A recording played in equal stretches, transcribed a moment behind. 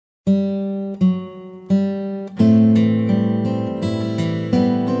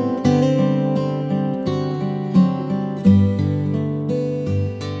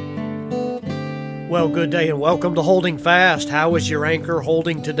Well, good day and welcome to Holding Fast. How is your anchor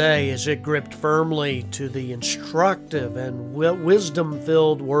holding today? Is it gripped firmly to the instructive and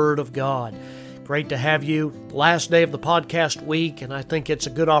wisdom-filled Word of God? Great to have you. Last day of the podcast week, and I think it's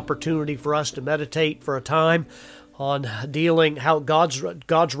a good opportunity for us to meditate for a time on dealing how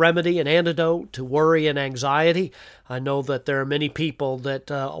God's remedy and antidote to worry and anxiety. I know that there are many people that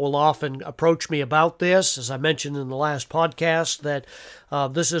will often approach me about this. As I mentioned in the last podcast, that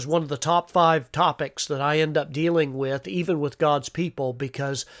this is one of the top 5 topics that I end up dealing with, even with God's people,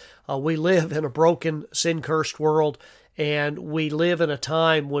 because we live in a broken, sin-cursed world, and we live in a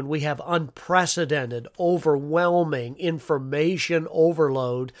time when we have unprecedented, overwhelming information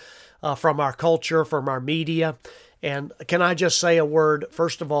overload from our culture, from our media. And can I just say a word,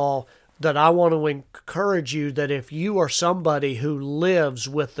 first of all, that I want to encourage you that if you are somebody who lives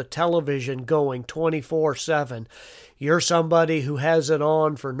with the television going 24/7, you're somebody who has it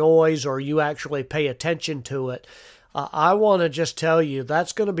on for noise or you actually pay attention to it, I want to just tell you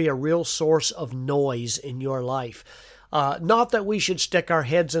that's going to be a real source of noise in your life. Not that we should stick our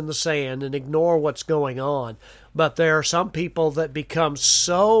heads in the sand and ignore what's going on, but there are some people that become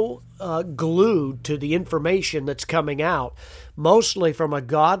so glued to the information that's coming out, mostly from a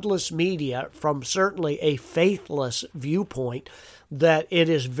godless media, from certainly a faithless viewpoint, that it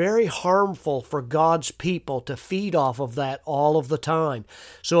is very harmful for God's people to feed off of that all of the time.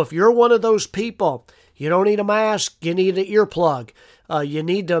 So if you're one of those people, you don't need a mask, you need an earplug. You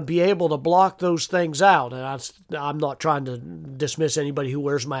need to be able to block those things out. And I'm not trying to dismiss anybody who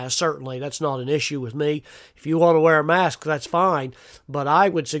wears masks, certainly. That's not an issue with me. If you want to wear a mask, that's fine. But I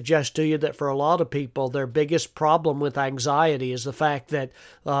would suggest to you that for a lot of people, their biggest problem with anxiety is the fact that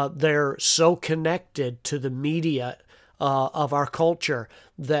they're so connected to the media of our culture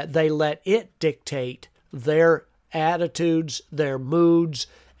that they let it dictate their attitudes, their moods,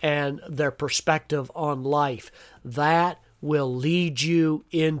 and their perspective on life. That will lead you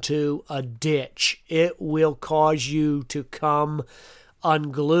into a ditch. It will cause you to come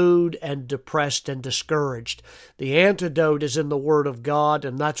unglued and depressed and discouraged. The antidote is in the Word of God,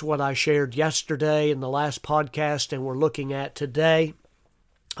 and that's what I shared yesterday in the last podcast, and we're looking at today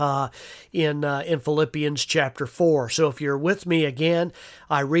in Philippians chapter 4. So if you're with me again,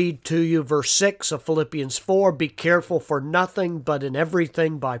 I read to you verse 6 of Philippians 4, "Be careful for nothing, but in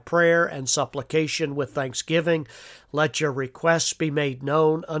everything by prayer and supplication with thanksgiving, let your requests be made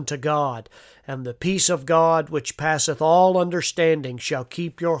known unto God. And the peace of God, which passeth all understanding, shall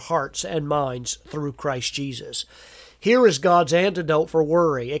keep your hearts and minds through Christ Jesus." Here is God's antidote for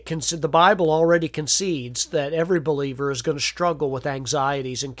worry. The Bible already concedes that every believer is going to struggle with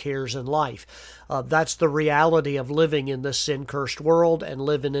anxieties and cares in life. That's the reality of living in this sin-cursed world and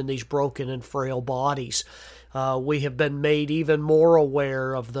living in these broken and frail bodies. We have been made even more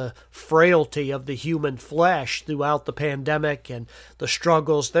aware of the frailty of the human flesh throughout the pandemic and the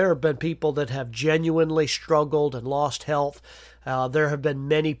struggles. There have been people that have genuinely struggled and lost health. There have been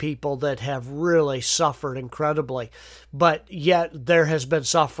many people that have really suffered incredibly, but yet there has been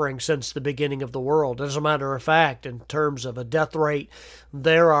suffering since the beginning of the world. As a matter of fact, in terms of a death rate,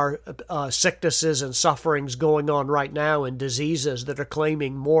 there are sicknesses and sufferings going on right now and diseases that are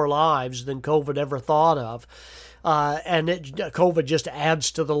claiming more lives than COVID ever thought of. COVID just adds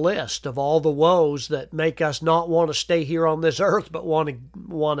to the list of all the woes that make us not want to stay here on this earth, but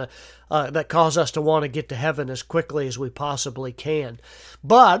that cause us to want to get to heaven as quickly as we possibly can.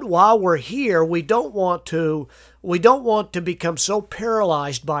 But while we're here, we don't want to become so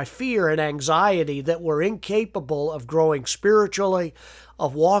paralyzed by fear and anxiety that we're incapable of growing spiritually,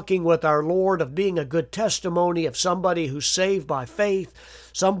 of walking with our Lord, of being a good testimony of somebody who's saved by faith,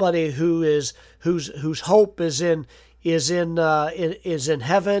 somebody whose hope is in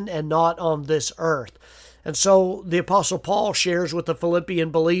heaven and not on this earth. And so the Apostle Paul shares with the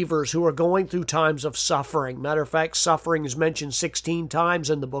Philippian believers who are going through times of suffering. Matter of fact, suffering is mentioned 16 times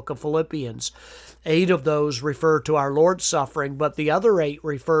in the book of Philippians. 8 of those refer to our Lord's suffering, but the other 8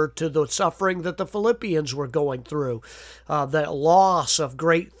 refer to the suffering that the Philippians were going through. The loss of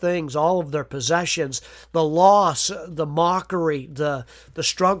great things, all of their possessions, the loss, the mockery, the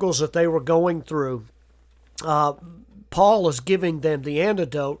struggles that they were going through. Paul is giving them the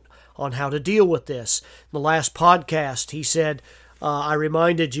antidote on how to deal with this. In the last podcast, he said, I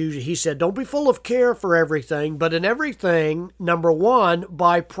reminded you, he said, don't be full of care for everything, but in everything, number 1,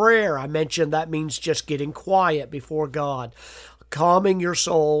 by prayer. I mentioned that means just getting quiet before God. calming your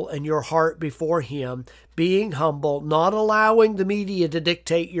soul and your heart before Him, being humble, not allowing the media to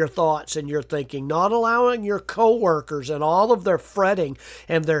dictate your thoughts and your thinking, not allowing your coworkers and all of their fretting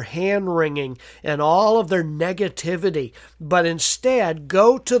and their hand-wringing and all of their negativity, but instead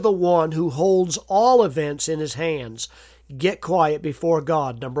go to the one who holds all events in His hands. Get quiet before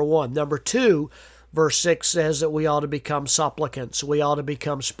God, number one. Number two, Verse 6 says that we ought to become supplicants. We ought to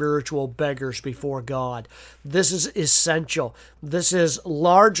become spiritual beggars before God. This is essential. This is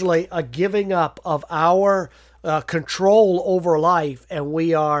largely a giving up of our control over life, and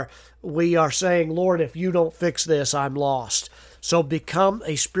we are saying, Lord, if you don't fix this, I'm lost. So become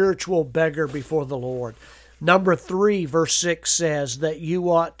a spiritual beggar before the Lord. Number 3, verse 6 says that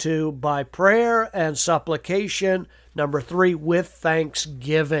you ought to, by prayer and supplication, number 3, with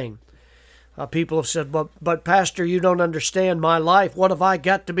thanksgiving. People have said, but Pastor, you don't understand my life. What have I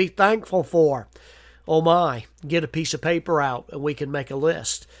got to be thankful for? Oh my, get a piece of paper out and we can make a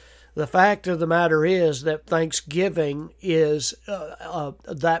list. The fact of the matter is that thanksgiving is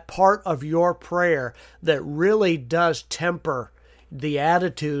that part of your prayer that really does temper the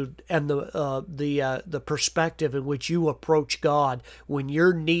attitude and the perspective in which you approach God when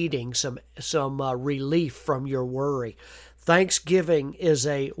you're needing some relief from your worry. Thanksgiving is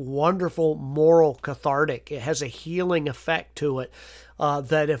a wonderful moral cathartic. It has a healing effect to it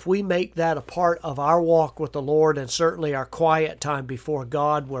that if we make that a part of our walk with the Lord, and certainly our quiet time before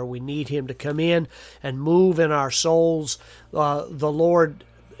God where we need Him to come in and move in our souls, the Lord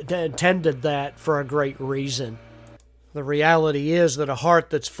intended that for a great reason. The reality is that a heart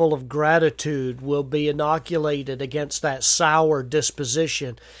that's full of gratitude will be inoculated against that sour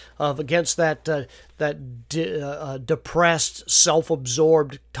disposition, against that depressed,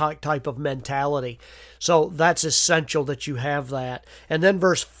 self-absorbed type of mentality. So that's essential that you have that. And then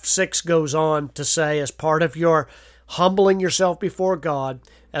verse 6 goes on to say, as part of your humbling yourself before God,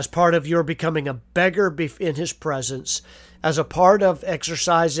 as part of your becoming a beggar in His presence, as a part of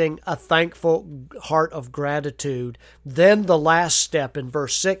exercising a thankful heart of gratitude, then the last step in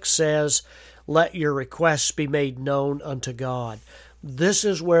verse 6 says, let your requests be made known unto God. This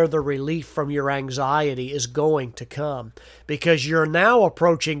is where the relief from your anxiety is going to come, because you're now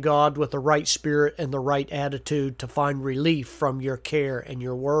approaching God with the right spirit and the right attitude to find relief from your care and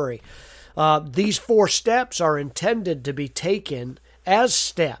your worry. These 4 steps are intended to be taken as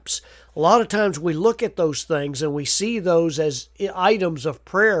steps. A lot of times we look at those things and we see those as items of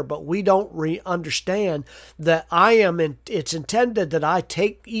prayer, but we don't understand that it's intended that I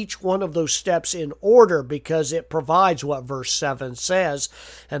take each one of those steps in order, because it provides what verse 7 says,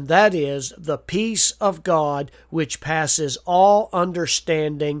 and that is, the peace of God which passes all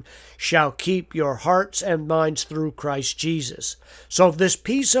understanding shall keep your hearts and minds through Christ Jesus. So this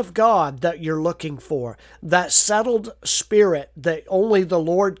peace of God that you're looking for, that settled spirit that only the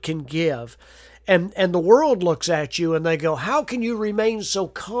Lord can give, and the world looks at you and they go, how can you remain so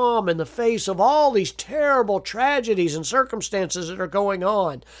calm in the face of all these terrible tragedies and circumstances that are going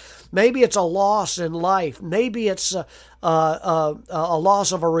on? Maybe it's a loss in life. Maybe it's a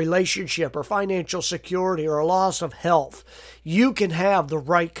loss of a relationship or financial security or a loss of health. You can have the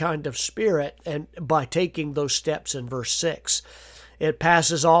right kind of spirit and by taking those steps in verse 6. It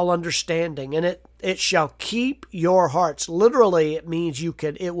passes all understanding, and it shall keep your hearts. Literally, it means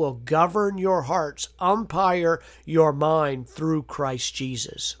it will govern your hearts, umpire your mind through Christ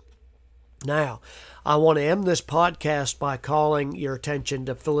Jesus. Now, I want to end this podcast by calling your attention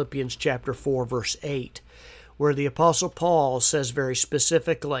to Philippians chapter 4, verse 8, where the Apostle Paul says very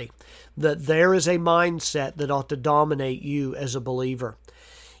specifically that there is a mindset that ought to dominate you as a believer.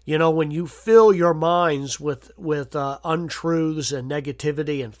 You know, when you fill your minds with untruths and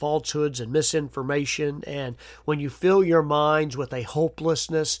negativity and falsehoods and misinformation, and when you fill your minds with a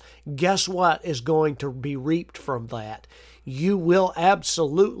hopelessness, guess what is going to be reaped from that? You will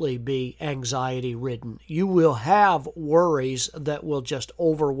absolutely be anxiety-ridden. You will have worries that will just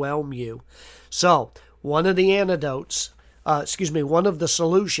overwhelm you. So, one of the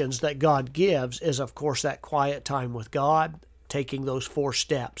solutions that God gives is, of course, that quiet time with God, taking those 4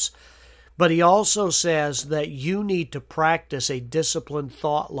 steps. But He also says that you need to practice a disciplined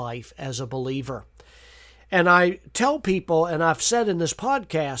thought life as a believer. And I tell people, and I've said in this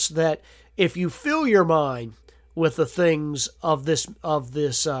podcast, that if you fill your mind with the things of this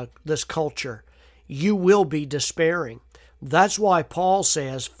culture, you will be despairing. That's why Paul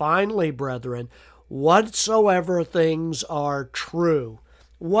says, finally, brethren, whatsoever things are true,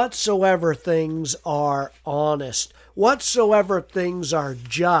 whatsoever things are honest, whatsoever things are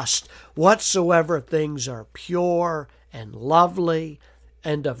just, whatsoever things are pure and lovely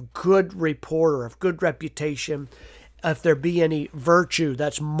and of good report or of good reputation, if there be any virtue,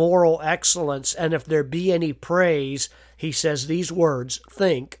 that's moral excellence, and if there be any praise, he says these words,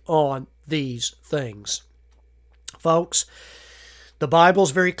 think on these things. Folks, the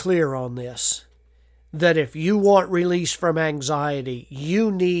Bible's very clear on this, that if you want release from anxiety,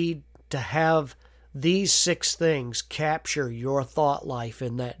 you need to have these 6 things capture your thought life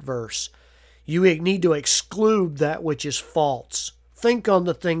in that verse. You need to exclude that which is false. Think on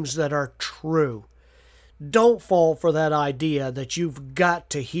the things that are true. Don't fall for that idea that you've got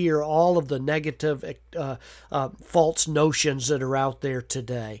to hear all of the negative, false notions that are out there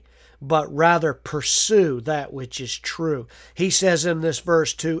today, but rather pursue that which is true. He says in this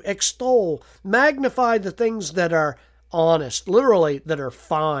verse to extol, magnify the things that are honest, literally that are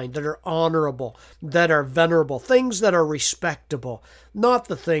fine, that are honorable, that are venerable, things that are respectable, not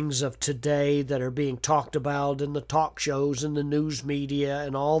the things of today that are being talked about in the talk shows and the news media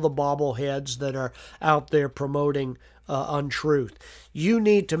and all the bobbleheads that are out there promoting untruth. You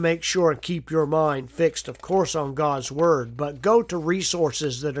need to make sure and keep your mind fixed, of course, on God's Word, but go to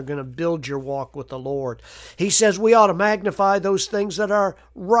resources that are going to build your walk with the Lord. He says we ought to magnify those things that are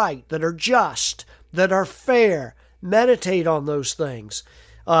right, that are just, that are fair. Meditate on those things.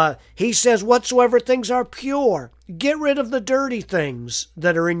 He says, whatsoever things are pure, get rid of the dirty things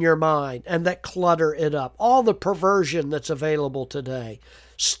that are in your mind and that clutter it up. All the perversion that's available today.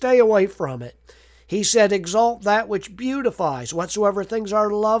 Stay away from it. He said, exalt that which beautifies, whatsoever things are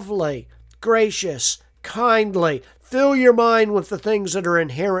lovely, gracious, kindly. Fill your mind with the things that are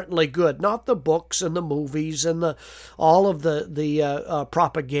inherently good, not the books and the movies and all of the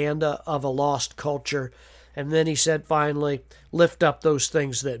propaganda of a lost culture. And then he said, finally, lift up those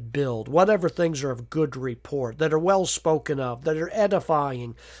things that build, whatever things are of good report, that are well spoken of, that are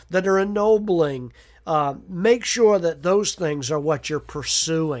edifying, that are ennobling. Make sure that those things are what you're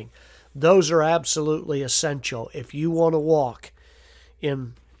pursuing. Those are absolutely essential if you want to walk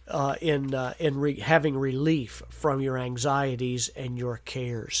in having relief from your anxieties and your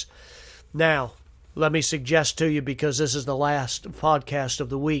cares. Now, let me suggest to you, because this is the last podcast of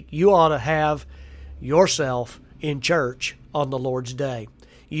the week, you ought to have yourself in church on the Lord's Day.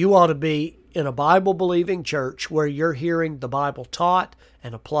 You ought to be in a Bible-believing church where you're hearing the Bible taught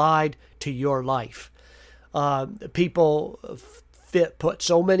and applied to your life. People put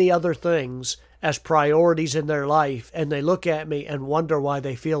so many other things as priorities in their life, and they look at me and wonder why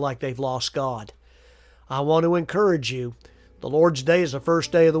they feel like they've lost God. I want to encourage you. The Lord's Day is the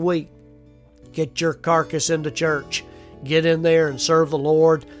first day of the week. Get your carcass into church. Get in there and serve the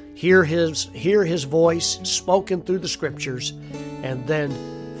Lord. Hear His voice spoken through the Scriptures, and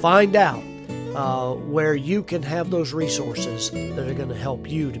then find out where you can have those resources that are going to help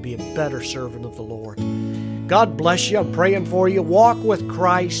you to be a better servant of the Lord. God bless you. I'm praying for you. Walk with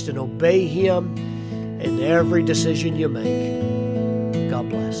Christ and obey Him in every decision you make. God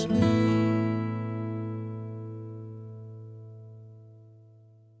bless.